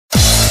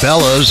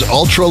Bella's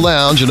Ultra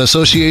Lounge, in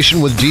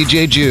association with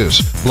DJ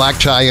Juce, Black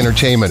Tie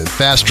Entertainment, and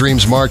Fast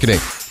Dreams Marketing,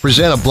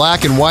 present a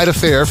black and white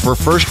affair for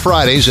First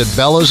Fridays at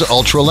Bella's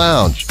Ultra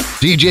Lounge.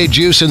 DJ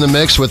Juce in the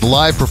mix with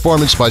live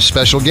performance by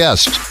special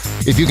guests.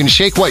 If you can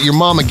shake what your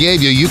mama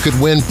gave you, you could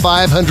win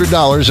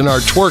 $500 in our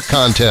Twerk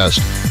contest.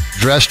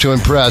 Dress to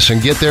impress and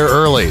get there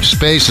early.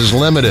 Space is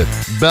limited.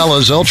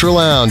 Bella's Ultra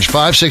Lounge,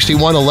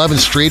 561 11th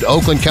Street,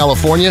 Oakland,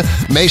 California,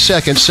 May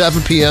 2nd,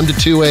 7 p.m. to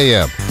 2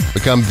 a.m.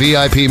 Become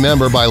VIP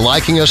member by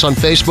liking us on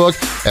Facebook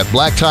at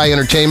Black Tie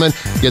Entertainment.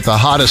 Get the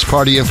hottest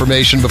party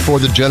information before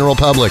the general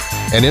public.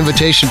 An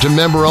invitation to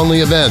member-only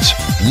events.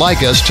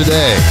 Like us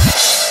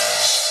today.